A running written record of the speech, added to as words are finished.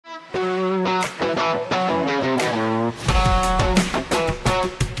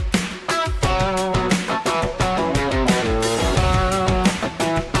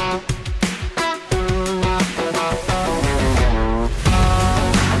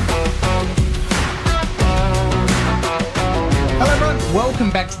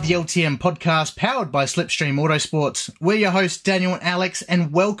Welcome back to the LTM podcast powered by SLIPSTREAM Autosports. We're your hosts, Daniel and Alex,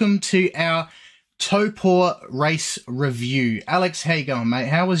 and welcome to our Taupo race review. Alex, how you going, mate?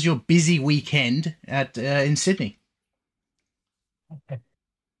 How was your busy weekend in Sydney?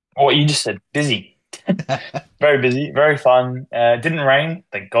 What you just said, busy. Very busy, very fun. Didn't rain,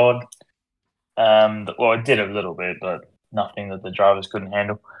 thank God. Well, it did a little bit, but nothing that the drivers couldn't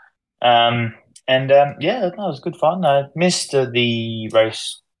handle. Yeah, that was good fun. I missed the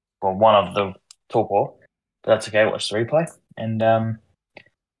race, well, one of the Taupo, but that's okay. I watched the replay, and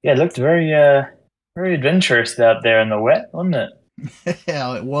yeah, it looked very adventurous out there in the wet, wasn't it?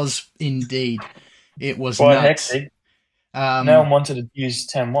 Yeah, it was indeed. It was Quite nuts. hectic. No one wanted to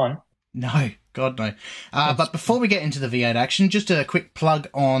use 10-1. No, God no. But before we get into the V8 action, just a quick plug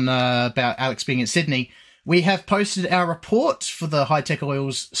on about Alex being at Sydney. We have posted our report for the Hi-Tec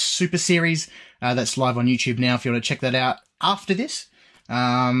Oils Super Series. That's live on YouTube now if you want to check that out after this.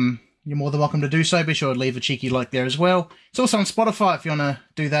 You're more than welcome to do so. Be sure to leave a cheeky like there as well. It's also on Spotify if you want to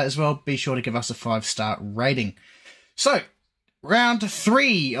do that as well. Be sure to give us a 5-star rating. So, round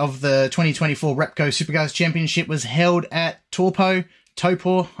 3 of the 2024 Repco Supercars Championship was held at Taupo.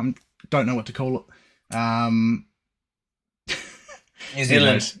 I don't know what to call it.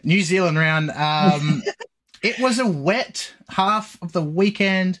 New Zealand round. It was a wet half of the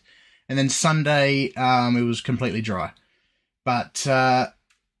weekend, and then Sunday it was completely dry. But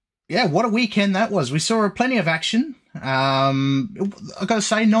yeah, what a weekend that was. We saw plenty of action. I got to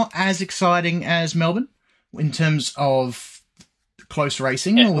say, not as exciting as Melbourne in terms of close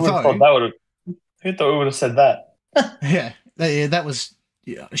racing. Yeah, although, who thought we would have said that? yeah, that was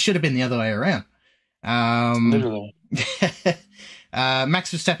should have been the other way around. Literally.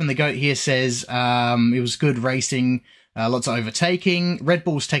 Max Verstappen, the GOAT here, says it was good racing, lots of overtaking. Red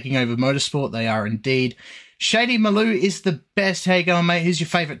Bull's taking over Motorsport. They are indeed. Shady Malou is the best. How you going, mate? Who's your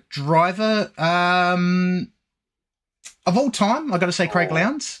favourite driver? Of all time, I've got to say Craig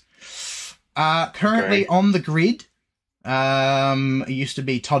Lowndes. Currently on the grid. It used to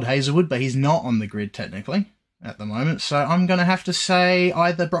be Todd Hazelwood, but he's not on the grid technically at the moment. So I'm going to have to say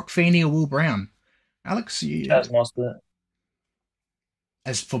either Brock Feeney or Will Brown. Alex, you... Chaz Master.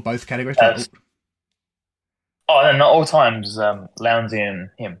 As for both categories? Oh, no, not all times, Lounsey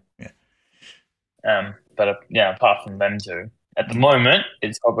and him. Yeah. But yeah, apart from them two, at the moment,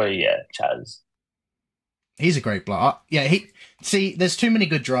 it's probably Chaz. He's a great bloke. Yeah, there's too many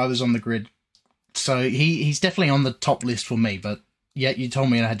good drivers on the grid, so he's definitely on the top list for me. But yeah, you told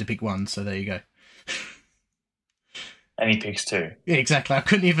me I had to pick one, so there you go. And he picks 2. Yeah, exactly. I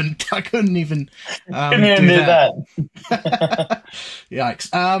couldn't even Couldn't even do that. that.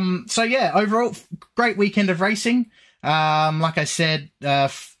 Yikes. So yeah, overall, great weekend of racing. Like I said,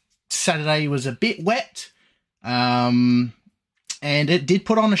 Saturday was a bit wet. And it did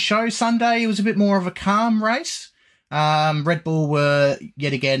put on a show Sunday. It was a bit more of a calm race. Red Bull were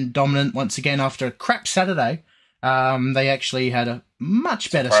yet again dominant once again after a crap Saturday. They actually had a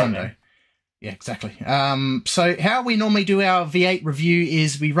much better Sunday. Yeah, exactly. So how we normally do our V8 review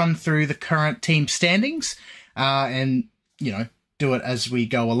is we run through the current team standings, and, do it as we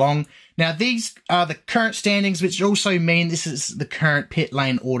go along. Now, these are the current standings, which also mean this is the current pit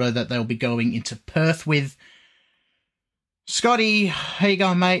lane order that they'll be going into Perth with. Scotty, how you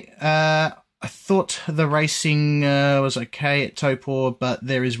going, mate? I thought the racing was okay at Taupo, but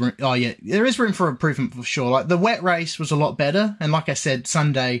there is room. Oh, yeah, there is room for improvement for sure. Like, the wet race was a lot better, and like I said,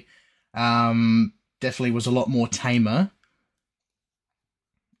 Sunday... definitely was a lot more tamer.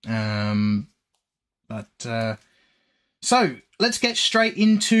 So let's get straight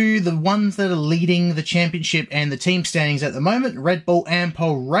into the ones that are leading the championship and the team standings at the moment. Red Bull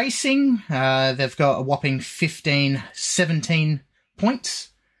Ampol Racing, they've got a whopping 17 points.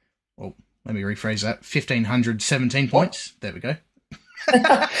 Well, let me rephrase that. 1,517 points. There we go.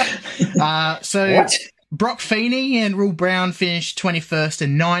 So what? Brock Feeney and Will Brown finished 21st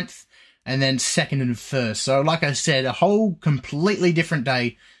and 9th. And then 2nd and 1st. So, like I said, a whole completely different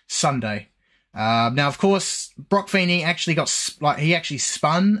day, Sunday. Now, of course, Brock Feeney actually he actually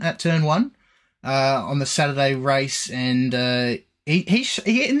spun at turn 1 on the Saturday race, and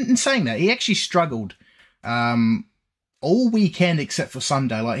in saying that, he actually struggled all weekend except for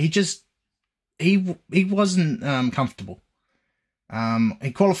Sunday. Like, he wasn't comfortable.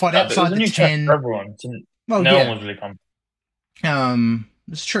 He qualified outside the 10. For everyone. Well, no yeah. one was really comfortable.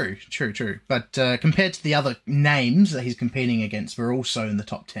 It's true. But compared to the other names that he's competing against, we're also in the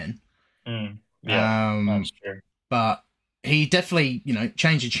top 10. Yeah, that's true. But he definitely,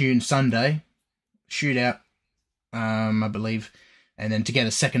 changed the tune Sunday, shootout, I believe, and then to get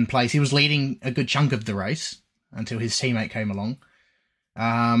a second place. He was leading a good chunk of the race until his teammate came along.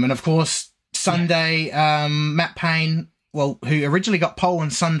 And of course, Sunday, Matt Payne, who originally got pole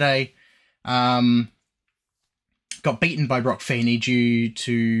on Sunday, got beaten by Brock Feeney due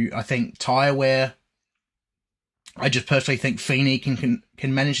to, I think, tyre wear. I just personally think Feeney can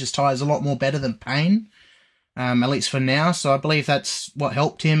manage his tyres a lot more better than Payne, at least for now. So I believe that's what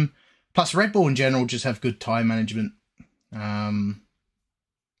helped him. Plus, Red Bull in general just have good tyre management. Yep.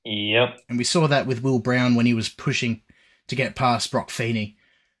 And we saw that with Will Brown when he was pushing to get past Brock Feeney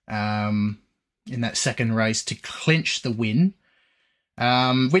in that second race to clinch the win,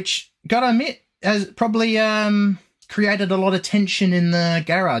 which, gotta admit, has probably created a lot of tension in the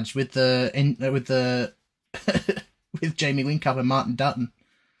garage with with Jamie Whincup and Martin Dutton.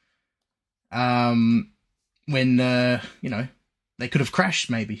 When they could have crashed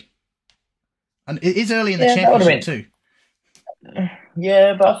maybe, and it is early in the championship too.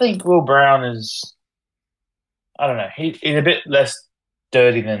 Yeah, but I think Will Brown is, I don't know, he's a bit less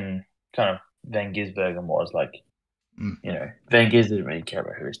dirty than kind of Van Gisbergen was. Like, Van Gis didn't really care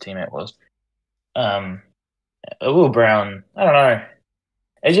about who his teammate was. Will Brown, I don't know.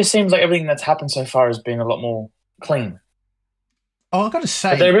 It just seems like everything that's happened so far has been a lot more clean. Oh, I've got to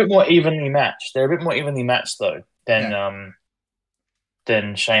say, but they're a bit more evenly matched. They're a bit more evenly matched though than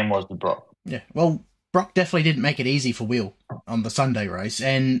Shane was with Brock. Yeah, well, Brock definitely didn't make it easy for Will on the Sunday race,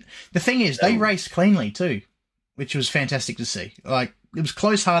 and the thing is, they raced cleanly too, which was fantastic to see. Like, it was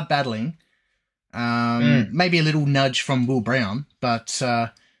close, hard battling. Maybe a little nudge from Will Brown, but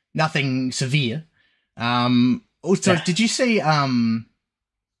nothing severe. Also, did you see at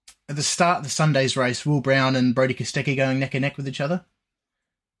the start of the Sunday's race, Will Brown and Brody Kostecki going neck and neck with each other?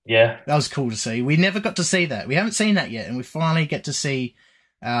 Yeah. That was cool to see. We never got to see that. We haven't seen that yet, and we finally get to see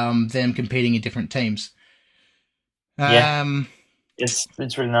them competing in different teams.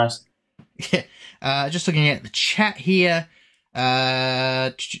 It's really nice. Yeah. Just looking at the chat here,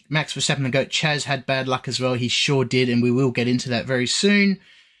 Max Verstappen, the GOAT, Chaz had bad luck as well. He sure did, and we will get into that very soon.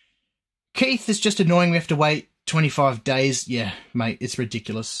 Keith, is just annoying. We have to wait 25 days. Yeah, mate, it's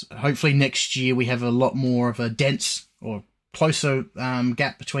ridiculous. Hopefully next year we have a lot more of a dense or closer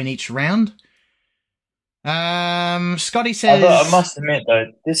gap between each round. Scotty says... I must admit,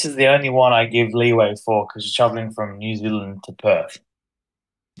 though, this is the only one I give leeway for because you're travelling from New Zealand to Perth.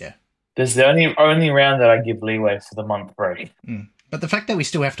 Yeah. This is the only round that I give leeway for the month break. But the fact that we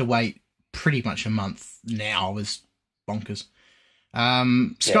still have to wait pretty much a month now is bonkers.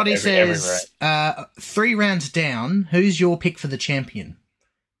 Scotty says, 3 rounds down, who's your pick for the champion?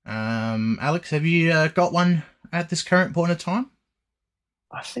 Alex, have you got one at this current point of time?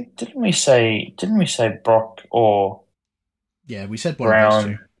 I think, didn't we say Brock or we said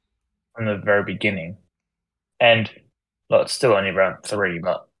Brown from the very beginning? And well, it's still only round 3,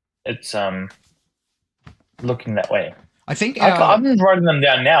 but it's looking that way. I think I'm writing them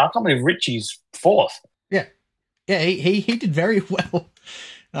down now. I can't believe Richie's 4th. Yeah, he did very well.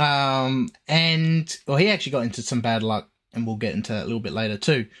 And he actually got into some bad luck, and we'll get into that a little bit later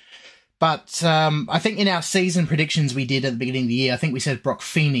too. But I think in our season predictions we did at the beginning of the year, I think we said Brock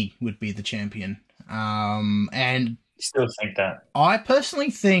Feeney would be the champion. And still think that. I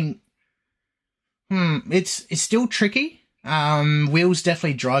personally think it's still tricky. Will's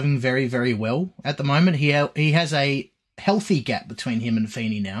definitely driving very, very well at the moment. He has a healthy gap between him and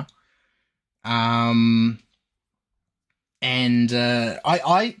Feeney now. And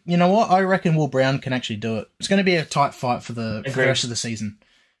I you know what? I reckon Will Brown can actually do it. It's going to be a tight fight for the rest of the season.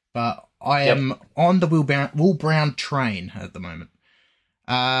 But I am on the Will Brown train at the moment.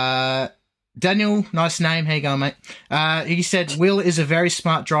 Daniel, nice name. How you going, mate? He said, Will is a very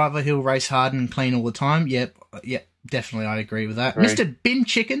smart driver. He'll race hard and clean all the time. Yep, definitely. I agree with that. Great. Mr. Bin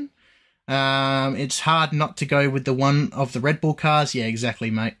Chicken. It's hard not to go with the one of the Red Bull cars. Yeah,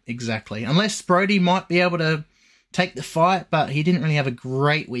 exactly, mate. Exactly. Unless Brody might be able to take the fight, but he didn't really have a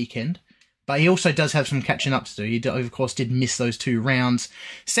great weekend. But he also does have some catching up to do. He, of course, did miss those 2 rounds.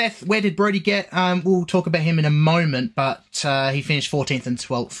 Seth, where did Brody get? We'll talk about him in a moment, but he finished 14th and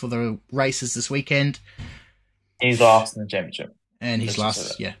 12th for the races this weekend. He's last in the championship. And he's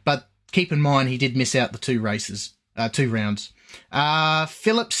last, yeah. But keep in mind, he did miss out the 2 races, 2 rounds.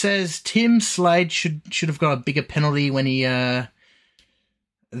 Philip says Tim Slade should have got a bigger penalty when he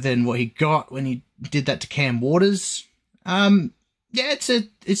than what he got when he did that to Cam Waters.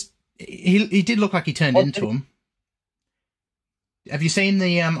 He did look like he turned into him. Have you seen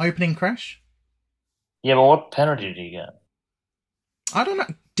the opening crash? Yeah, but what penalty did he get? I don't know.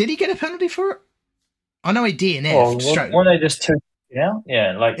 Did he get a penalty for it? I know he DNF'd. Well, straight. weren't they just 2 out?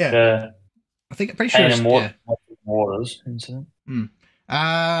 Yeah, like the I think pretty sure it was, Waters incident.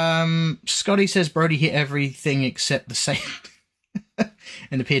 Scotty says Brody hit everything except the same.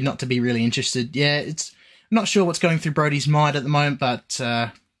 and appeared not to be really interested. Yeah, it's not sure what's going through Brody's mind at the moment, but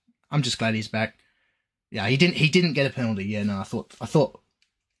I'm just glad he's back. Yeah, he didn't get a penalty. Yeah, no,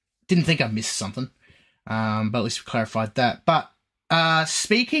 didn't think I missed something. But at least we clarified that. But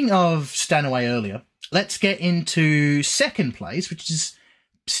speaking of Stanaway earlier, let's get into second place, which is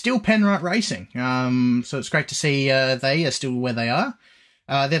still Penrite Racing. So it's great to see they are still where they are.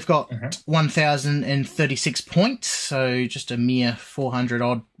 They've got 1,036 points, so just a mere 400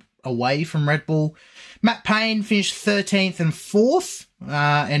 odd away from Red Bull. Matt Payne finished 13th and 4th,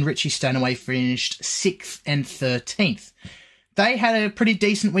 and Richie Stanaway finished 6th and 13th. They had a pretty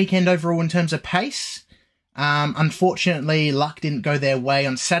decent weekend overall in terms of pace. Unfortunately, luck didn't go their way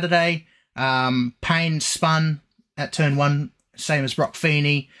on Saturday. Payne spun at turn 1, same as Brock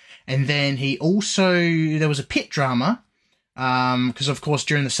Feeney, and then there was a pit drama, because of course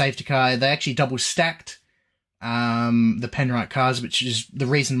during the safety car, they actually double stacked the Penrite cars, which is the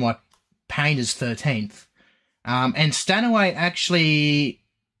reason why Payne is 13th. And Stanaway actually,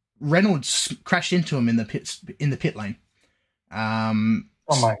 Reynolds crashed into him in the pit lane. Oh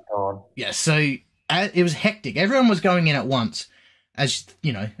my God. Yeah, so it was hectic. Everyone was going in at once, as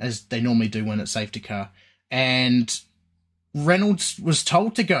you know, as they normally do when it's safety car. And Reynolds was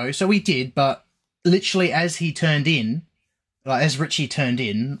told to go, so he did, but literally as he turned in, as Richie turned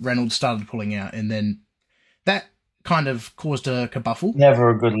in, Reynolds started pulling out, and then that kind of caused a kerfuffle. Never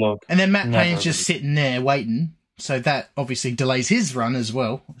a good look. And then Matt Payne's just sitting there waiting, so that obviously delays his run as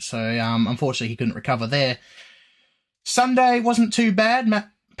well. So unfortunately he couldn't recover there. Sunday wasn't too bad. Matt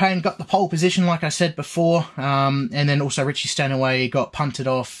Payne got the pole position, like I said before, and then also Richie Stanaway got punted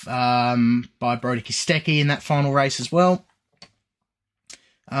off by Brody Kostecki in that final race as well.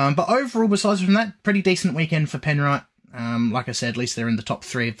 But overall, besides from that, pretty decent weekend for Penrite. Like I said, at least they're in the top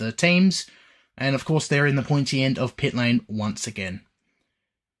 3 of the teams. And of course, they're in the pointy end of pit lane once again.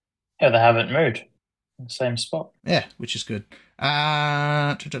 Yeah, they haven't moved. In the same spot. Yeah, which is good.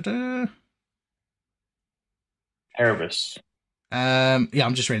 Erebus. Yeah,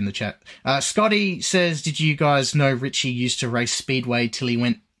 I'm just reading the chat. Scotty says, did you guys know Richie used to race Speedway till he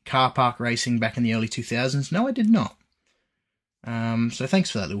went car park racing back in the early 2000s? No, I did not. So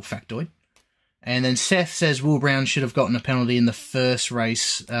thanks for that little factoid. And then Seth says Will Brown should have gotten a penalty in the first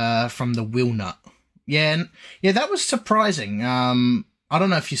race from the wheel nut. Yeah, that was surprising. I don't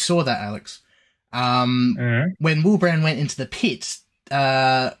know if you saw that, Alex. When Will Brown went into the pits,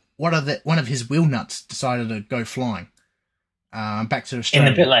 one of his wheel nuts decided to go flying back to Australia.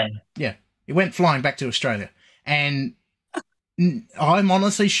 In the pit lane? Yeah, it went flying back to Australia. And I'm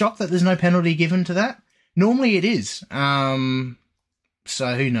honestly shocked that there's no penalty given to that. Normally it is.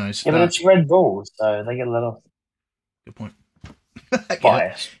 So who knows? Yeah, but it's Red Bull, so they get let off. Good point.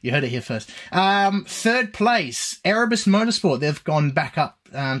 Bias. You heard it here first. Third place, Erebus Motorsport. They've gone back up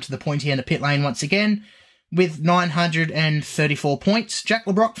to the pointy end of pit lane once again with 934 points. Jack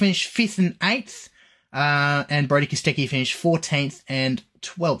LeBrock finished 5th and 8th, and Brody Kostecki finished 14th and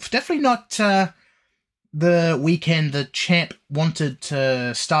 12th. Definitely not the weekend the champ wanted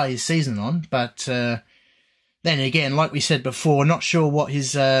to start his season on, but then again, like we said before, not sure what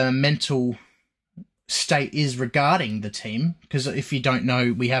his mental state is regarding the team, because if you don't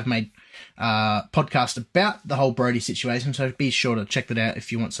know, we have made a podcast about the whole Brody situation, so be sure to check that out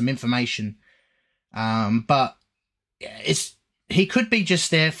if you want some information. But he could be just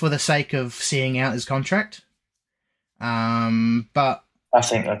there for the sake of seeing out his contract. But I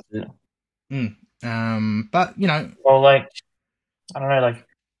think that's it. But, you know... Well, I don't know,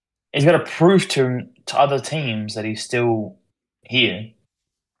 he's got to prove to other teams that he's still here.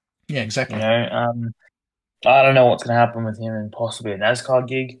 Yeah, exactly. You know, I don't know what's going to happen with him and possibly a NASCAR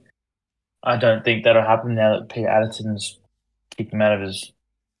gig. I don't think that'll happen now that Peter Addison's kicked him out of his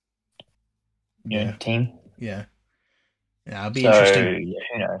team. Yeah. Yeah, it'll be interesting. Yeah,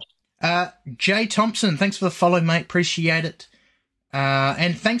 who knows? Jay Thompson, thanks for the follow, mate. Appreciate it.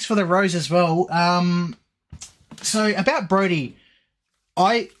 And thanks for the rose as well. So about Brody,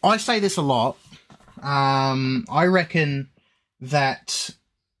 I say this a lot. I reckon that,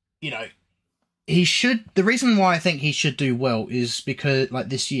 the reason why I think he should do well is because,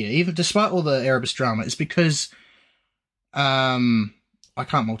 this year, even despite all the Erebus drama, is because, I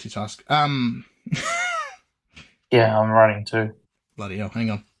can't multitask. Yeah, I'm writing too. Bloody hell, hang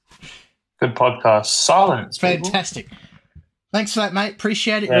on. Good podcast. Silence, fantastic. People. Thanks for that, mate.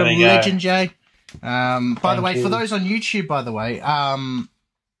 Appreciate it. There You're a legend, Jay. By the way, for those on YouTube,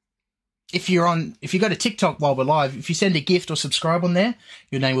 if you go to TikTok while we're live, if you send a gift or subscribe on there,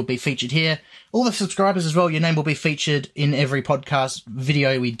 your name will be featured here. All the subscribers as well, your name will be featured in every podcast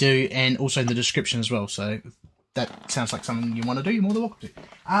video we do and also in the description as well. So that sounds like something you want to do, you're more than welcome to.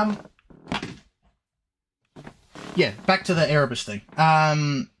 Yeah, back to the erebus thing.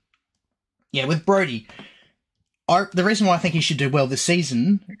 Yeah, with Brodie, the reason why I think he should do well this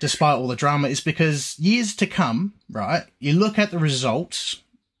season, despite all the drama, is because years to come, right, you look at the results,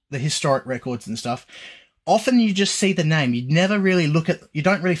 the historic records and stuff, often you just see the name. You never really you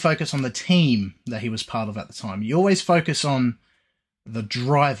don't really focus on the team that he was part of at the time. You always focus on the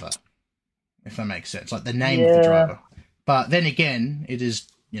driver, if that makes sense, like the name of the driver. But then again, it is,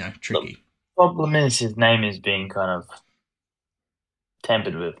 tricky. The problem is his name is being kind of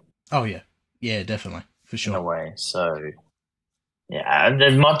tampered with. Oh, yeah. Yeah, definitely. For sure. In a way. So, yeah, and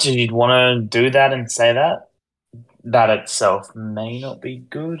as much as you'd want to do that and say that, that itself may not be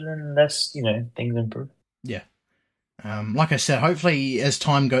good unless, things improve. Yeah. Like I said, hopefully as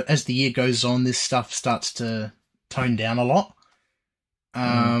the year goes on, this stuff starts to tone down a lot.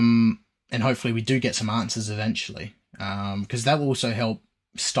 And hopefully we do get some answers eventually. Because that will also help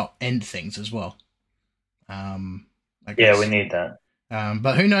end things as well. Yeah, we need that.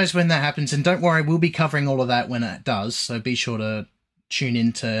 But who knows when that happens, and don't worry, we'll be covering all of that when it does, so be sure to tune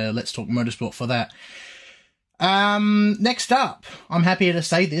in to Let's Talk Motorsport for that. Next up, I'm happy to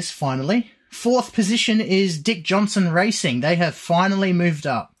say this, finally. 4th position is Dick Johnson Racing. They have finally moved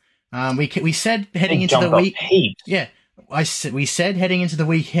up. We said heading into the week... Yeah, we said heading into the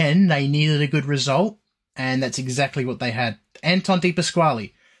weekend they needed a good result, and that's exactly what they had. Anton De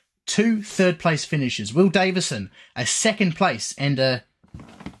Pasquale, 2 third-place finishes. Will Davison, a 2nd place and a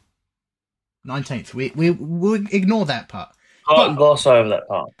 19th. We'll ignore that part. Gloss over that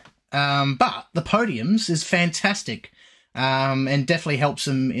part. But the podiums is fantastic and definitely helps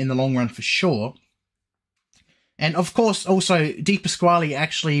them in the long run for sure. And, of course, also, De Pasquale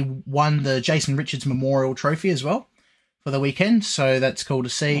actually won the Jason Richards Memorial Trophy as well for the weekend, so that's cool to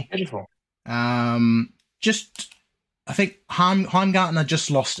see. Beautiful. I think Heimgartner just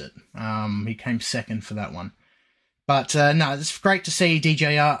lost it. He came 2nd for that one. But, no, it's great to see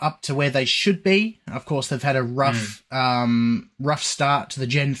DJR up to where they should be. Of course, they've had a rough start to the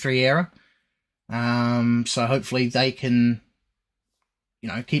Gen 3 era. So hopefully they can,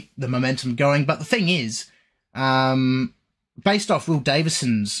 keep the momentum going. But the thing is, based off Will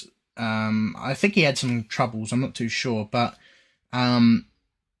Davison's, I think he had some troubles. I'm not too sure. But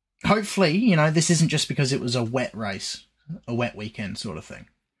hopefully, this isn't just because it was a wet race, a wet weekend sort of thing.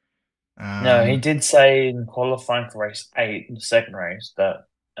 No, he did say in qualifying for race 8, the 2nd race, that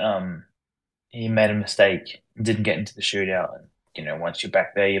he made a mistake, didn't get into the shootout. And, once you're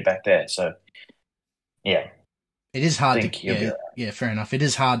back there, you're back there. So, yeah. It is hard to... Yeah, fair enough. It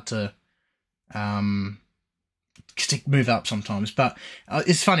is hard to move up sometimes. But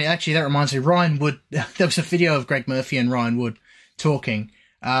it's funny, actually, that reminds me, Ryan Wood... There was a video of Greg Murphy and Ryan Wood talking,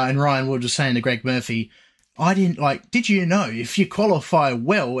 and Ryan Wood was saying to Greg Murphy, did you know if you qualify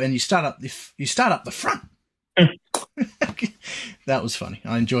well and you start up the front? That was funny.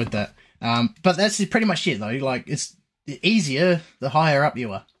 I enjoyed that. But that's pretty much it, though. It's easier the higher up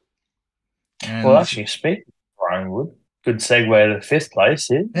you are. And well, actually, speaking of Ryan Wood, good segue to 5th place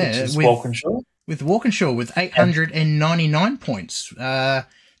here, which is Walkinshaw. With Walkinshaw with 899 points. They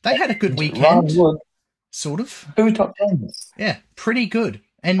had a good weekend. Ryan Wood, sort of. 2 top 10s. Yeah, pretty good.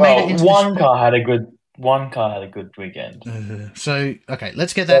 And made it into one car had a good weekend. So okay,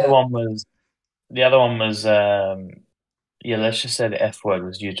 let's get that. The other one was let's just say the F word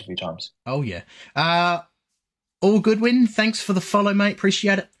was used a few times. Oh yeah. All Goodwin, thanks for the follow, mate.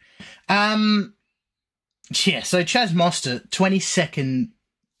 Appreciate it. Yeah, so Chaz Mostert, 22nd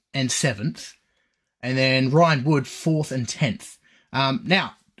and 7th, and then Ryan Wood, 4th and 10th.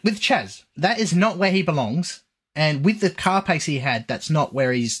 Now, with Chaz, that is not where he belongs, and with the car pace he had, that's not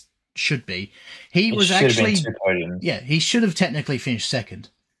where he should be. He should have technically finished 2nd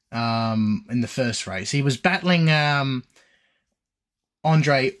in the first race. He was battling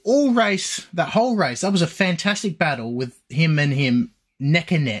Andre that whole race. That was a fantastic battle with him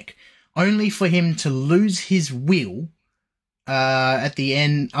neck and neck, only for him to lose his wheel at the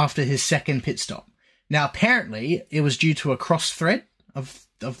end after his 2nd pit stop. Now, apparently, it was due to a cross thread of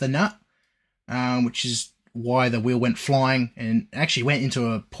the nut, which is why the wheel went flying and actually went into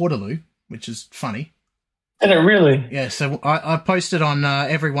a portaloo, which is funny. Did it really? Yeah, so I posted on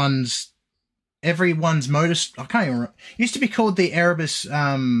everyone's motor... I can't even remember. It used to be called the Erebus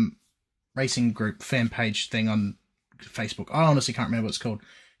Racing Group fan page thing on Facebook. I honestly can't remember what it's called,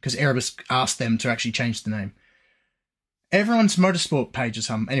 because Erebus asked them to actually change the name. Everyone's motorsport page or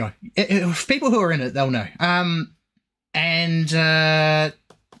something. Anyway, people who are in it, they'll know. And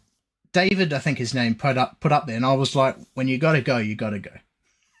David, I think his name, put up there, and I was like, when you gotta go, you gotta go.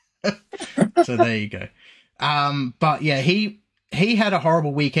 So there you go. But yeah, he had a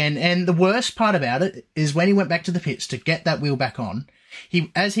horrible weekend, and the worst part about it is when he went back to the pits to get that wheel back on,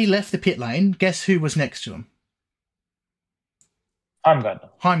 as he left the pit lane, guess who was next to him?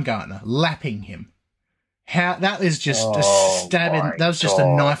 Heimgartner, lapping him. That is just a stabbing. That was just a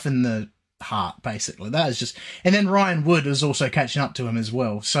knife in the heart, basically. That is just, and then Ryan Wood was also catching up to him as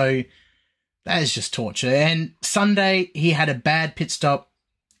well. So that is just torture. And Sunday he had a bad pit stop,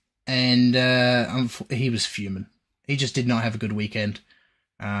 and he was fuming. He just did not have a good weekend,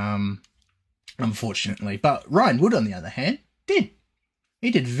 unfortunately. But Ryan Wood, on the other hand, did.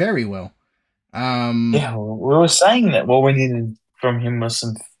 He did very well. Yeah, we were saying that what we needed from him was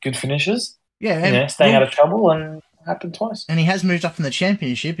some good finishes. Yeah, staying out of trouble, and it happened twice. And he has moved up in the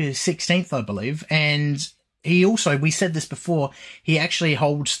championship. He's 16th, I believe. And he also, we said this before, he actually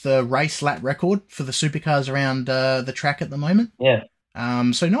holds the race lap record for the supercars around the track at the moment. Yeah.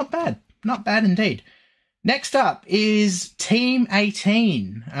 So not bad. Not bad indeed. Next up is Team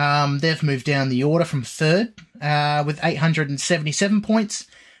 18. They've moved down the order from third with 877 points.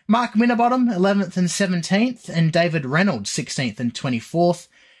 Mark Winterbottom, 11th and 17th, and David Reynolds, 16th and 24th.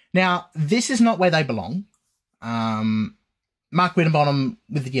 Now, this is not where they belong. Mark Winterbottom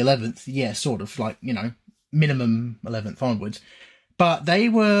with the 11th, yeah, sort of, like, minimum 11th onwards. But they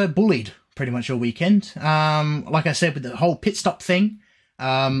were bullied pretty much all weekend. Like I said, with the whole pit stop thing,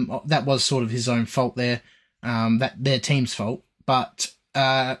 that was sort of his own fault there, their team's fault. But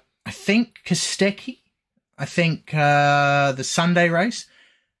I think Kostecki, the Sunday race,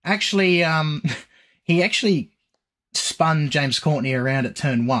 actually, he actually spun James Courtney around at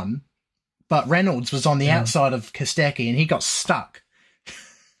turn 1, but Reynolds was on the outside of Kostecki and he got stuck.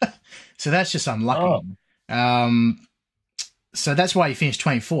 So that's just unlucky. So that's why he finished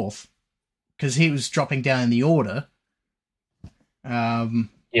 24th, because he was dropping down in the order. Yeah,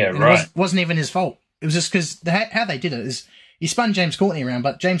 right. It wasn't even his fault. It was just because how they did it is he spun James Courtney around,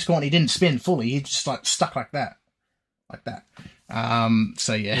 but James Courtney didn't spin fully. He just stuck like that.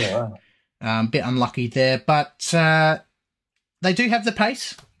 So yeah, bit unlucky there, but they do have the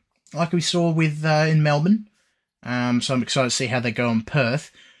pace, like we saw with in Melbourne. So I'm excited to see how they go in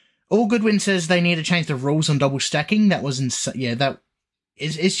Perth. All Goodwin says they need to change the rules on double stacking. That was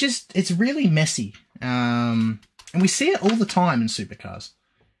it's really messy. And we see it all the time in supercars.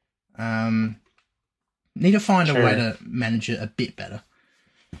 Need to find a way to manage it a bit better,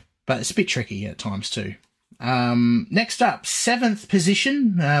 but it's a bit tricky at times too. Next up, 7th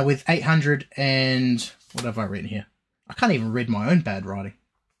position with 800 and what have I written here? I can't even read my own bad writing.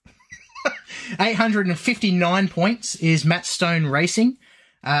 859 points is Matt Stone Racing.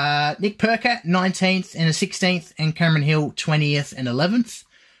 Nick Percat, 19th and a 16th, and Cameron Hill, 20th and 11th.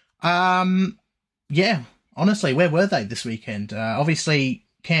 Yeah, honestly, where were they this weekend? Obviously,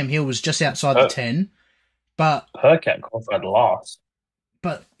 Cam Hill was just outside the 10, but Percat qualified last.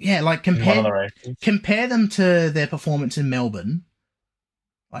 But yeah, like compare them to their performance in Melbourne.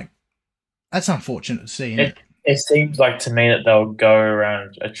 Like, that's unfortunate to see. It seems like to me that they'll go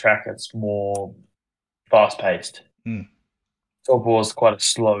around a track that's more fast paced. Taupo was quite a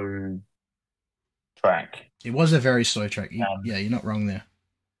slow track. It was a very slow track. Yeah, you're not wrong there.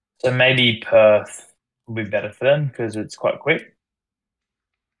 So maybe Perth will be better for them because it's quite quick.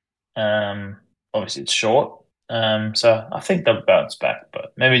 Obviously it's short. So I think they'll bounce back,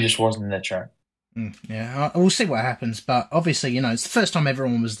 but maybe it just wasn't their track. Yeah, we'll see what happens. But obviously, it's the first time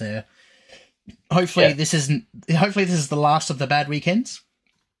everyone was there. Hopefully, this is the last of the bad weekends.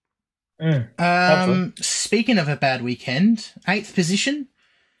 Speaking of a bad weekend, 8th position.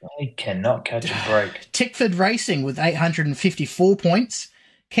 He cannot catch a break. Tickford Racing with 854 points.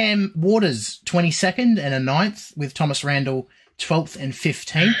 Cam Waters, 22nd and a 9th, with Thomas Randall 12th and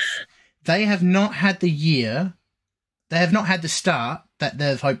 15th. They have not had the start that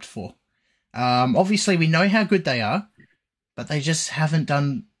they've hoped for. Obviously, we know how good they are, but they just haven't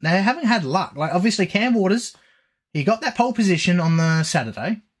had luck. Like, obviously, Cam Waters, he got that pole position on the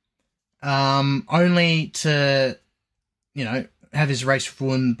Saturday, only to, have his race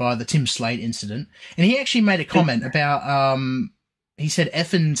ruined by the Tim Slade incident. And he actually made a comment about, he said,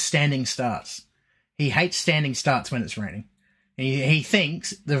 effing standing starts. He hates standing starts when it's raining. He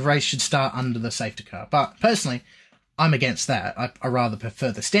thinks the race should start under the safety car. But personally, I'm against that. I rather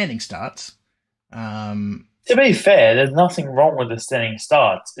prefer the standing starts. To be fair, there's nothing wrong with the standing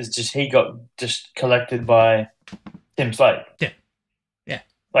starts. It's just he got just collected by Tim Slade. Yeah.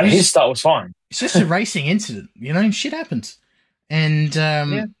 Like, his start was fine. It's just a racing incident, shit happens. And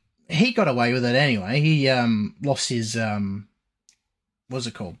he got away with it anyway. He lost his, what's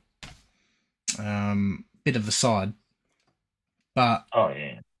it called? Bit of the side. But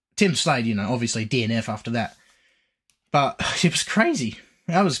Tim Slade, you know, obviously DNF after that. But it was crazy.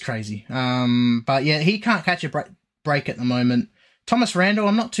 That was crazy. But yeah, he can't catch a break at the moment. Thomas Randall,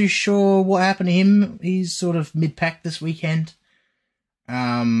 I'm not too sure what happened to him. He's sort of mid-pack this weekend,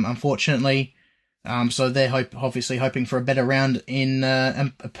 unfortunately. So they're obviously hoping for a better round in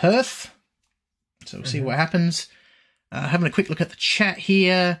Perth. So we'll see what happens. Having a quick look at the chat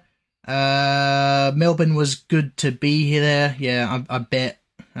here. Melbourne was good to be here there. Yeah, I bet.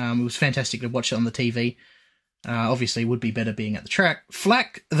 It was fantastic to watch it on the TV. Obviously, it would be better being at the track.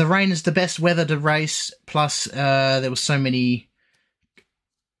 Flack, the rain is the best weather to race. Plus, there was so many...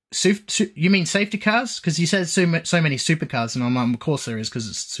 you mean safety cars? Because you said so many supercars, and I'm like, of course there is, because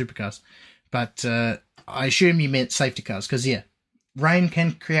it's supercars. But I assume you meant safety cars, because, yeah, rain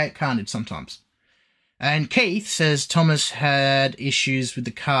can create carnage sometimes. And Keith says Thomas had issues with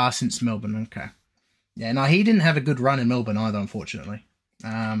the car since Melbourne. Okay. Yeah, no, he didn't have a good run in Melbourne either, unfortunately.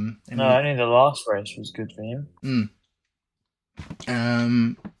 No, only the last race was good for him.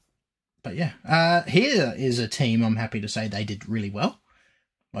 But yeah, here is a team I'm happy to say they did really well.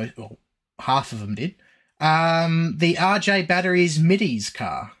 Well, half of them did. The RJ Batteries Middies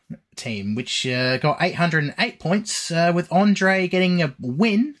car team, which got 808 points, with Andre getting a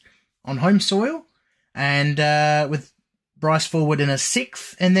win on home soil, and with Bryce Forward in a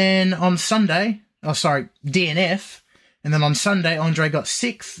 6th, and then on Sunday, DNF. And then on Sunday, Andre got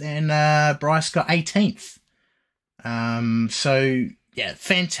 6th and Bryce got 18th. So, yeah,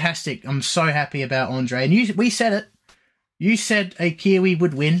 fantastic. I'm so happy about Andre. And we said it. You said a Kiwi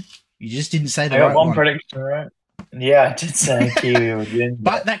would win. You just didn't say the right one. I got one prediction right. Yeah, I did say a Kiwi would win.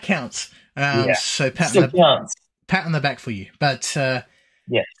 But that counts. So pat on the back for you. But,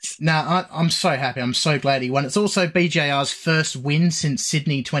 yes. No, I'm so happy. I'm so glad he won. It's also BJR's first win since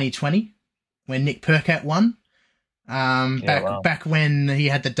Sydney 2020, when Nick Percat won. Back when he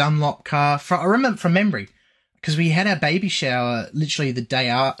had the Dunlop car. I remember from memory, because we had our baby shower literally the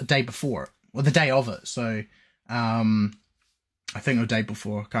day before, or the day of it. So, I think it was the day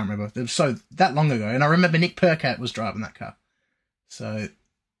before. I can't remember. It was so that long ago, and I remember Nick Percat was driving that car. So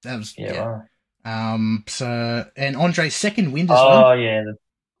that was Wow. So and Andre's second win as well. Oh yeah,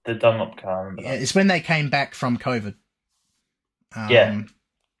 the Dunlop car. Yeah, it's when they came back from COVID.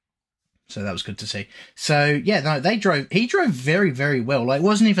 So that was good to see. So yeah, no, he drove very, very well. Like, it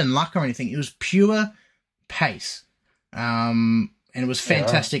wasn't even luck or anything. It was pure pace. And it was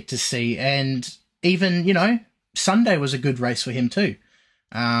fantastic to see. And even, you know, Sunday was a good race for him too.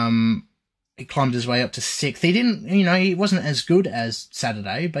 He climbed his way up to 6th. He didn't, you know, he wasn't as good as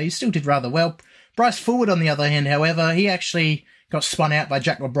Saturday, but he still did rather well. Bryce Forward, on the other hand, however, he actually got spun out by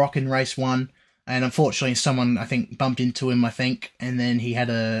Jack LeBrock in race 1. And unfortunately, someone, I think, bumped into him, and then he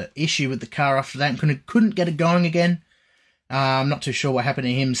had a issue with the car after that and couldn't get it going again. I'm not too sure what happened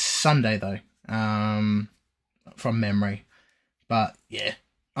to him Sunday, though, from memory. But, yeah,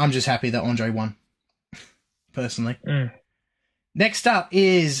 I'm just happy that Andre won, personally. Next up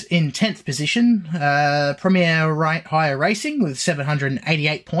is, in 10th position, Premier Hire Racing with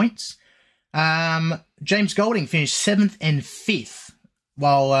 788 points. James Golding finished 7th and 5th.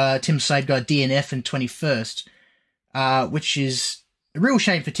 While Tim Slade got a DNF in 21st, which is a real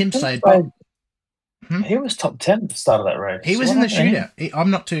shame for Tim Slade. He was top 10 at the start of that race. He was in the shootout.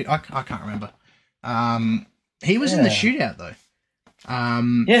 I can't remember. He was in the shootout, though.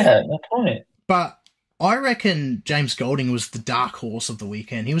 Yeah, that's right. But I reckon James Golding was the dark horse of the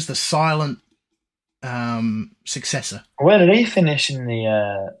weekend. He was the silent successor. Where did he finish in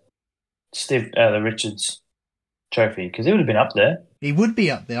the the Richards trophy? Because he would have been up there. He would be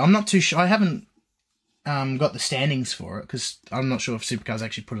up there. I'm not too sure. I haven't got the standings for it, because I'm not sure if Supercars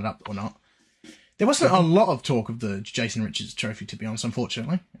actually put it up or not. There wasn't a lot of talk of the Jason Richards trophy, to be honest,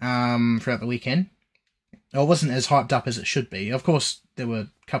 unfortunately, throughout the weekend. It wasn't as hyped up as it should be. Of course, there were a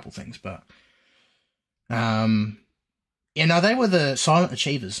couple things, but... they were the silent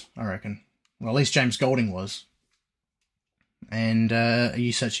achievers, I reckon. Well, at least James Golding was. And are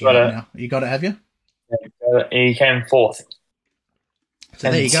you searching it up now? You got it, have you? Yeah, he came 4th. So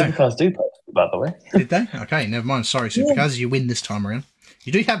there you go. Supercars do post, by the way. Did they? Okay, never mind. Sorry, Supercars, you win this time around.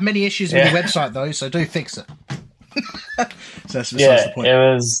 You do have many issues with your website, though, so do fix it. So that's besides the point. It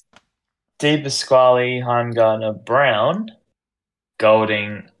was De Pasquale, Heimgartner, Brown,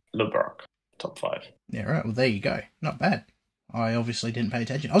 Golding, LeBrock, top 5. Yeah, right. Well, there you go. Not bad. I obviously didn't pay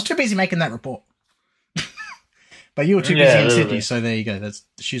attention. I was too busy making that report. But you were too busy in Sydney, so there you go. That's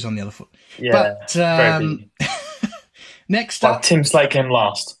the shoes on the other foot. Yeah, but next up... Tim Slade came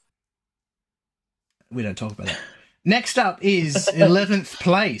last. We don't talk about that. Next up is 11th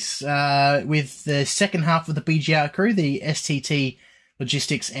place with the second half of the BJR crew, the STT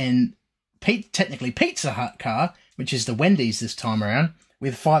Logistics and technically Pizza Hut car, which is the Wendy's this time around,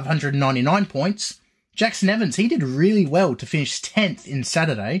 with 599 points. Jackson Evans, he did really well to finish 10th in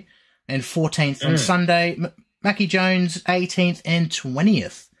Saturday and 14th on Sunday. Mackie Jones, 18th and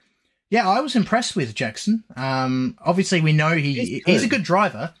 20th. Yeah, I was impressed with Jackson. Obviously, we know he's a good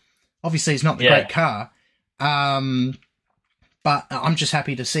driver. Obviously, it's not the great car. But I'm just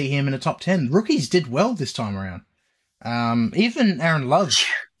happy to see him in the top 10. Rookies did well this time around. Even Aaron Love,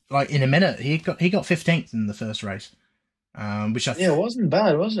 like in a minute, he got 15th in the first race. Which it wasn't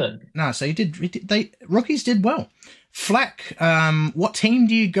bad, was it? No, so rookies did well. Flack, what team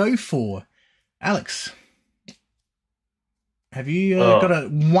do you go for, Alex? Have you got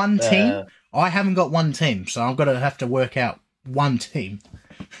one team? I haven't got one team, so I'm gonna have to work out one team.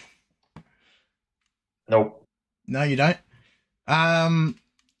 Nope. No, you don't.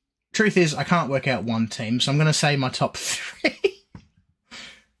 Truth is, I can't work out one team, so I'm gonna say my top 3.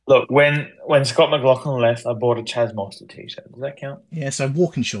 Look, when Scott McLaughlin left, I bought a Chaz Monster t-shirt. Does that count? Yeah, so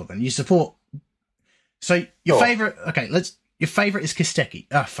Walkinshaw then. You support... So, your favourite... Okay, your favourite is Kostecki.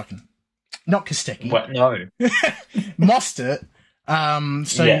 Not Kostecki. What? No. Mostert.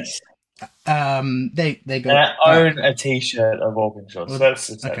 Yes. They go... And I own a t-shirt of Walkinshaw, so that's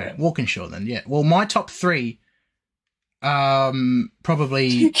the second. Okay, Walkinshaw then, yeah. Well, my top 3... probably...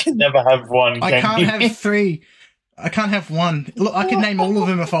 You can never have one, I can't have 3... I can't have one. Look, I can name all of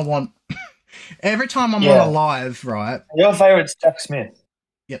them if I want. Every time I'm on a live, right? Your favourite's Jack Smith.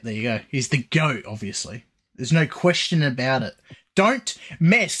 Yep, there you go. He's the GOAT, obviously. There's no question about it. Don't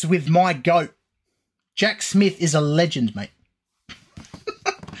mess with my GOAT. Jack Smith is a legend, mate.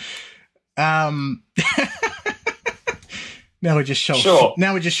 Now we just show a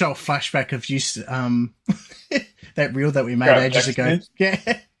flashback of that reel that we made ages ago.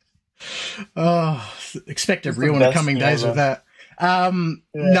 Yeah. Oh, expect a reel in the coming days with that.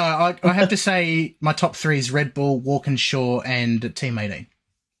 No, I have to say my top 3 is Red Bull, Walkinshaw, and Team 18.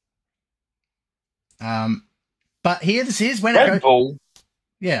 But here's when Red Bull.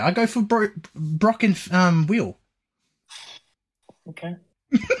 Yeah, I go for Brock and Wheel. Okay.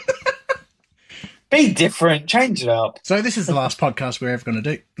 Be different. Change it up. So this is the last podcast we're ever going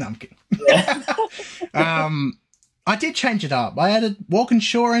to do. No, I'm kidding. Yeah. I did change it up. I added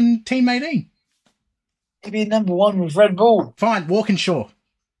Walkinshaw and Team 18. Maybe number 1 was Red Bull. Fine, Walkinshaw.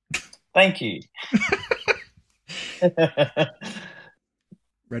 Thank you.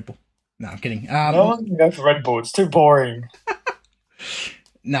 Red Bull. No, I'm kidding. No one can go for Red Bull. It's too boring.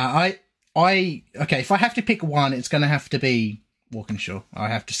 No, okay, if I have to pick one, it's going to have to be Walkinshaw, I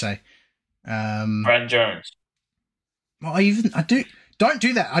have to say. Brad Jones. Well, don't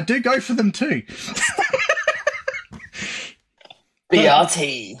do that. I do go for them too.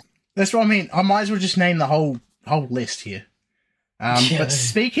 BRT. That's what I mean. I might as well just name the whole list here. But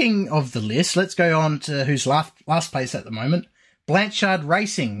speaking of the list, let's go on to who's last place at the moment. Blanchard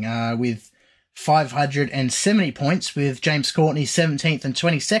Racing with 570 points, with James Courtney 17th and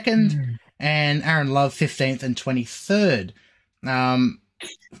 22nd, and Aaron Love 15th and 23rd.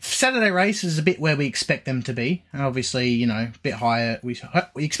 Saturday race is a bit where we expect them to be. Obviously, a bit higher. We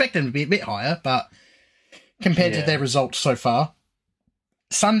expect them to be a bit higher, but compared to their results so far.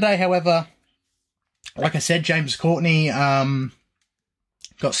 Sunday, however, like I said, James Courtney got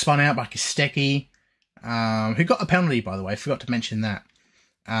spun out by Kostecki, who got a penalty, by the way. Forgot to mention that.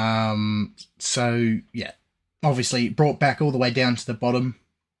 So, yeah, obviously brought back all the way down to the bottom.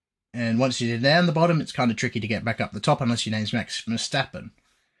 And once you're down the bottom, it's kind of tricky to get back up the top unless your name's Max Verstappen.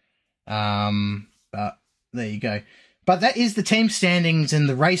 But there you go. But that is the team standings and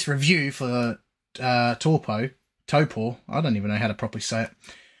the race review for Taupo. I don't even know how to properly say it.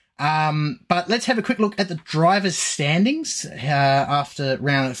 But let's have a quick look at the drivers' standings after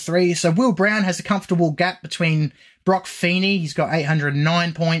round 3. So Will Brown has a comfortable gap between Brock Feeney. He's got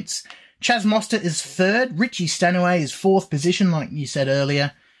 809 points. Chaz Mostert is 3rd. Richie Stanaway is 4th position, like you said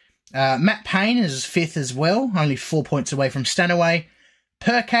earlier. Matt Payne is 5th as well, only 4 points away from Stanaway.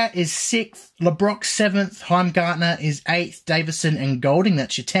 Percat is 6th. LeBrock 7th. Heimgartner is 8th. Davison and Golding,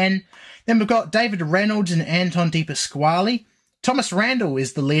 that's your 10. Then we've got David Reynolds and Anton De Pasquale. Thomas Randall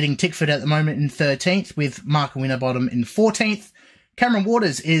is the leading Tickford at the moment in 13th, with Mark Winterbottom in 14th. Cameron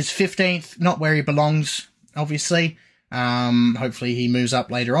Waters is 15th, not where he belongs, obviously. Hopefully he moves up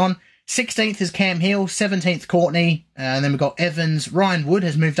later on. 16th is Cam Hill, 17th Courtney, and then we've got Evans. Ryan Wood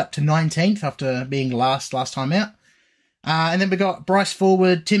has moved up to 19th after being last time out. And then we've got Bryce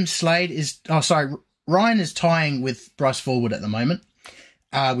Forward. Tim Slade is... Ryan is tying with Bryce Forward at the moment.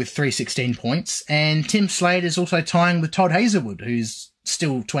 With 316 points. And Tim Slade is also tying with Todd Hazelwood, who's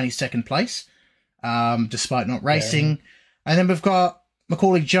still 22nd place, despite not racing. Yeah. And then we've got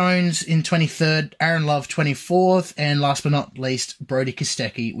Macaulay Jones in 23rd, Aaron Love 24th, and last but not least, Brody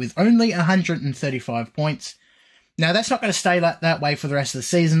Kostecki with only 135 points. Now, that's not going to stay like that way for the rest of the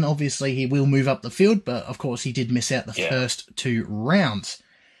season. Obviously, he will move up the field, but of course, he did miss out the first 2 rounds.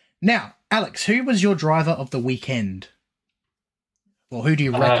 Now, Alex, who was your driver of the weekend? Well, who do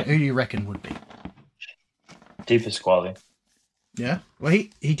you reckon would be? Deepest quality. Yeah, well,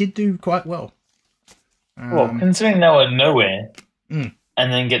 he did do quite well. Well, considering they were nowhere, and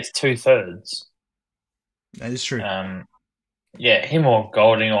then gets 2/3. That is true. Yeah, him or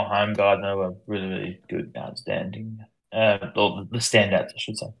Golding or Heimgartner were really, really good, outstanding. Or the standouts, I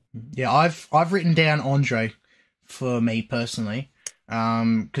should say. Yeah, I've written down Andre for me personally,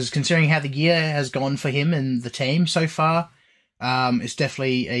 because considering how the year has gone for him and the team so far, it's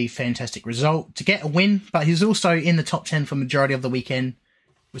definitely a fantastic result to get a win. But he's also in the top 10 for majority of the weekend,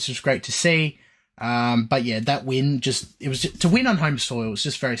 which was great to see. But yeah, that win to win on home soil was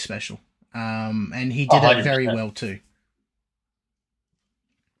just very special. And he did it very well too.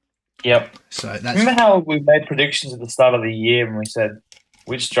 Yep. So remember how we made predictions at the start of the year when we said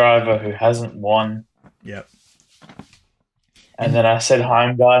which driver who hasn't won? Yep. And then I said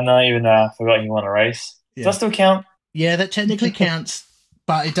Heimgartner, even though I forgot he won a race. Does that still count? Yeah, that technically counts,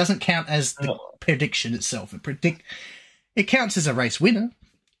 but it doesn't count as the prediction itself. It counts as a race winner.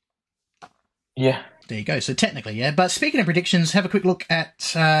 Yeah. There you go. So technically, yeah. But speaking of predictions, have a quick look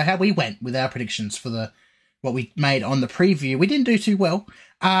at how we went with our predictions for what we made on the preview. We didn't do too well.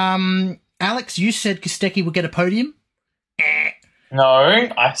 Alex, you said Kostecki would get a podium. No,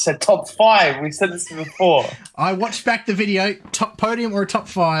 I said top 5. We said this before. I watched back the video. Top podium or a top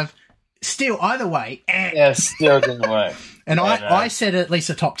 5. Still, either way. Yeah, still didn't work. And I said at least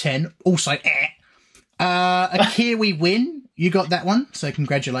a top 10. Also, a Kiwi win. You got that one, so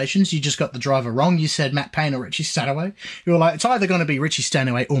congratulations. You just got the driver wrong. You said Matt Payne or Richie Stanaway. You were like, it's either going to be Richie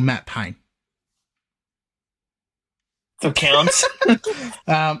Stanaway or Matt Payne. Still counts.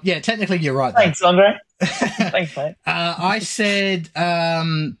 Yeah, technically you're right. Thanks, Andre. Thanks, mate. I said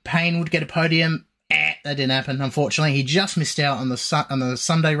Payne would get a podium. That didn't happen, unfortunately. He just missed out on the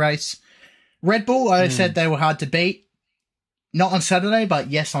Sunday race. Red Bull, I said they were hard to beat. Not on Saturday, but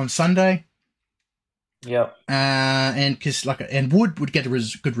yes, on Sunday. Yep. And Wood would get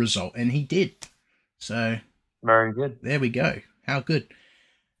a good result, and he did. So very good. There we go. How good.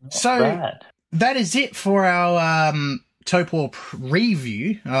 Not bad. That is it for our Taupo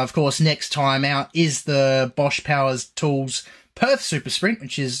review. Of course, next time out is the Bosch Powers Tools Perth Super Sprint,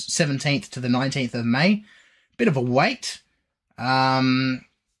 which is 17th to the 19th of May. Bit of a wait.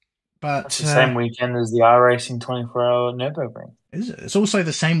 But it's the same weekend as the iRacing 24-hour Nürburgring. Is it? It's also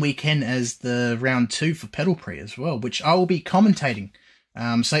the same weekend as the round 2 for Pedal Prix as well, which I will be commentating.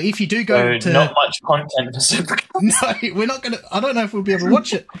 So if you do go to... Not much content for Supercars. No, we're not going to... I don't know if we'll be able to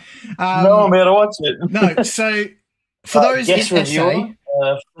watch it. No, I'll be able to watch it. No, so for those in SA...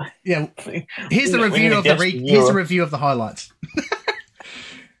 yeah, here's the review of here's the review of the highlights.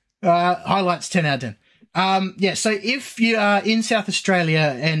 Highlights 10 out of 10. Yeah, so if you are in South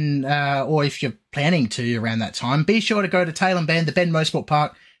Australia and or if you're planning to around that time, be sure to go to Tail and Bend, the Bend Motorsport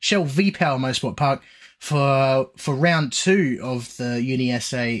Park, Shell V-Power Motorsport Park for round 2 of the Uni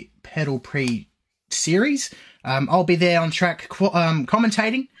SA Pedal Prix series. I'll be there on track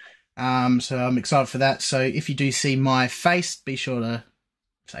commentating, so I'm excited for that. So if you do see my face, be sure to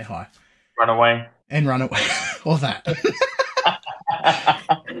say hi. Run away. And run away. Or that.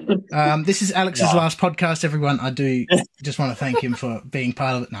 This is Alex's last podcast, everyone. I do just want to thank him for being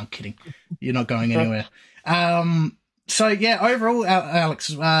part of it. No, I'm kidding. You're not going anywhere. So yeah, overall,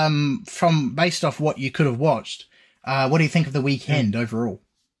 Alex, from based off what you could have watched, what do you think of the weekend overall?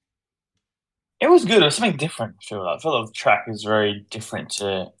 It was good. It was something different. I feel like the track is very different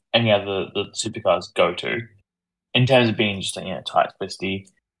to any other the supercars go to in terms of being just tight, twisty.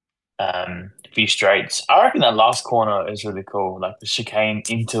 Few straights. I reckon that last corner is really cool, like the chicane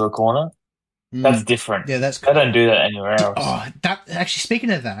into a corner. That's different. Yeah, that's cool. They don't do that anywhere else. Oh, that actually, speaking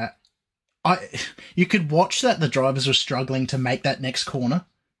of that, you could watch that the drivers were struggling to make that next corner.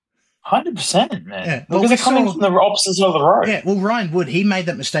 100%, man. Yeah, because they're coming from the opposite side of the road. Yeah, well, Ryan Wood, he made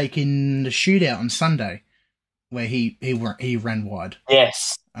that mistake in the shootout on Sunday, where he ran wide.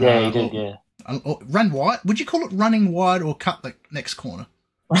 Yes, yeah, he did. Yeah, run wide. Would you call it running wide or cut the next corner?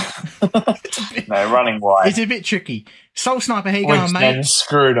 No, running wide. It's a bit tricky. Soul Sniper, how you going, mate? Then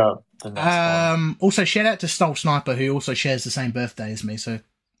screwed up. Also, shout out to Soul Sniper, who also shares the same birthday as me, so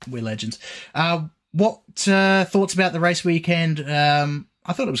we're legends. What thoughts about the race weekend?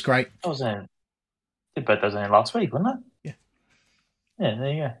 I thought it was great. Your birthday was only last week, wasn't it? Yeah. Yeah,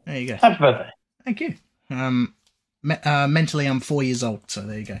 there you go. There you go. Happy birthday. Thank you. mentally I'm 4 years old, so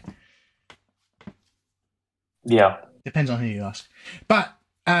there you go. Yeah. Depends on who you ask. But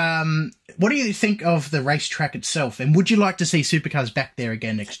what do you think of the racetrack itself? And would you like to see supercars back there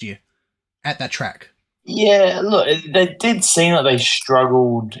again next year at that track? Yeah, look, they did seem like they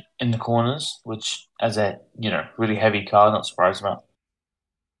struggled in the corners, which, as a really heavy car, not surprised about.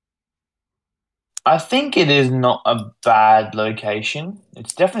 I think it is not a bad location.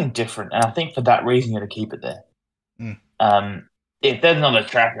 It's definitely different, and I think for that reason, you're going to keep it there. If there's another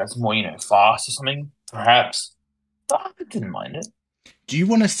track that's more, fast or something, perhaps, but I didn't mind it. Do you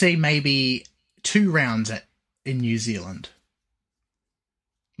want to see maybe 2 rounds in New Zealand?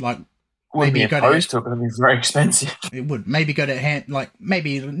 Like, wouldn't be opposed to it, but it'd be very expensive. It would. Maybe go to like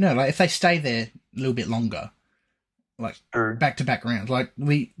if they stay there a little bit longer, like back-to-back rounds. Like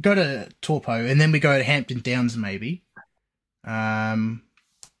we go to Taupo and then we go to Hampton Downs maybe. I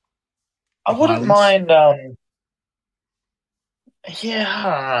wouldn't mind.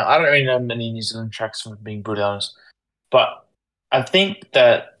 Yeah, I don't really know many New Zealand tracks, from being brutally honest, but I think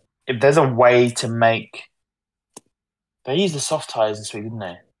that if there's a way to make, they used the soft tires this week, didn't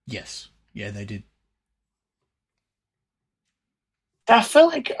they? Yes. Yeah, they did. I feel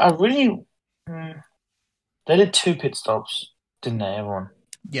like they did 2 pit stops, didn't they, everyone?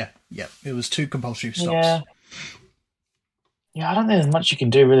 Yeah. It was 2 compulsory stops. Yeah, I don't think there's much you can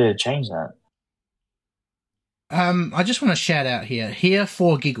do really to change that. I just want to shout out here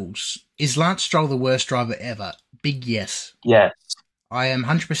for giggles. Is Lance Stroll the worst driver ever? Big yes. Yes. I am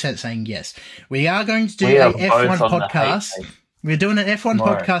 100% saying yes. We are going to do a F1 podcast. We're doing an F1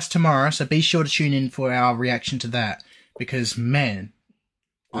 podcast tomorrow, so be sure to tune in for our reaction to that. Because, man,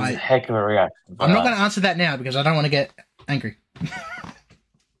 it was a heck of a reaction. I'm not going to answer that now because I don't want to get angry.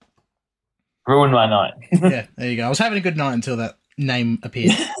 Ruined my night. Yeah, there you go. I was having a good night until that name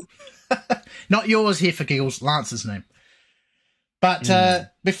appeared. Not yours here for giggles, Lance's name. But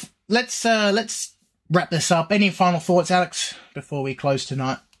let's wrap this up. Any final thoughts, Alex, before we close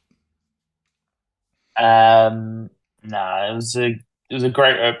tonight? No, it was a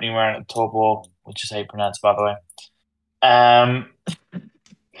great opening round at Taupo, which is how you pronounce it, by the way. I'm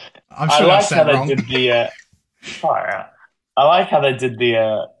sure I like how wrong. they did the I like how they did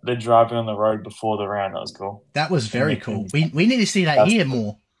the driving on the road before the round. That was cool. That was very cool. We need to see that here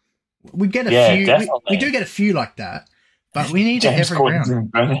more. We get a few. We do get a few like that, but we need it every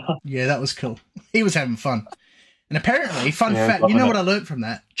round. Yeah, that was cool. He was having fun. And apparently, fun fact, you know what I learned from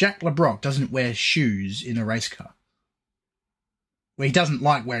that? Jack LeBrock doesn't wear shoes in a race car. Well, he doesn't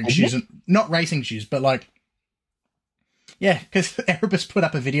like wearing shoes, not racing shoes, but like, yeah, because Erebus put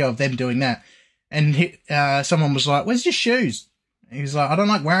up a video of them doing that, and someone was like, "Where's your shoes?" And he was like, "I don't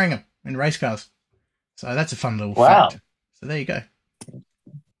like wearing them in race cars." So that's a fun little fact. So there you go.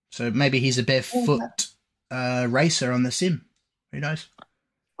 So maybe he's a barefoot racer on the sim. Who knows?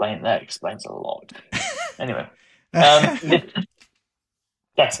 That explains a lot. Anyway. That's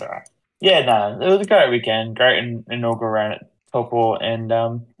all right. Yeah, no, it was a great weekend. Great inaugural round at Taupo, and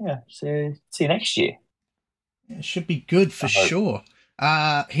see you next year. It should be good for sure.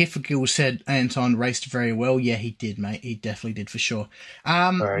 Heffergill said Anton raced very well. Yeah, he did, mate. He definitely did for sure.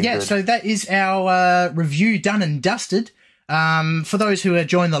 Good. So that is our review done and dusted. For those who are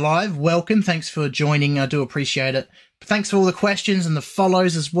joining the live, welcome. Thanks for joining. I do appreciate it. Thanks for all the questions and the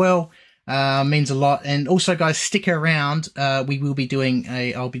follows as well. Means a lot. And also, guys, stick around. We will be doing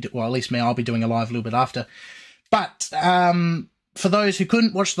I'll be doing a live a little bit after. But for those who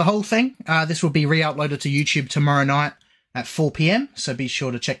couldn't watch the whole thing, this will be re-uploaded to YouTube tomorrow night at 4 p.m. So be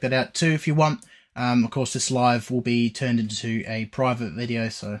sure to check that out too if you want. Of course, this live will be turned into a private video,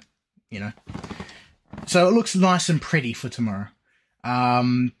 so so it looks nice and pretty for tomorrow.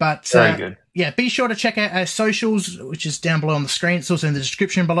 Very good. Yeah, be sure to check out our socials, which is down below on the screen. It's also in the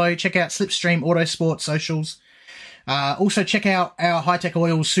description below. Check out SLIPSTREAM Autosport socials. Also check out our Hi-Tec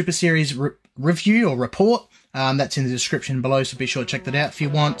Oils Super Series review or report. That's in the description below, so be sure to check that out if you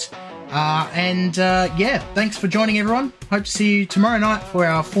want. Thanks for joining, everyone. Hope to see you tomorrow night for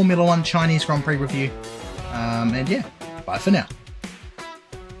our Formula 1 Chinese Grand Prix review. Bye for now.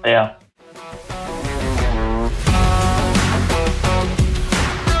 Yeah.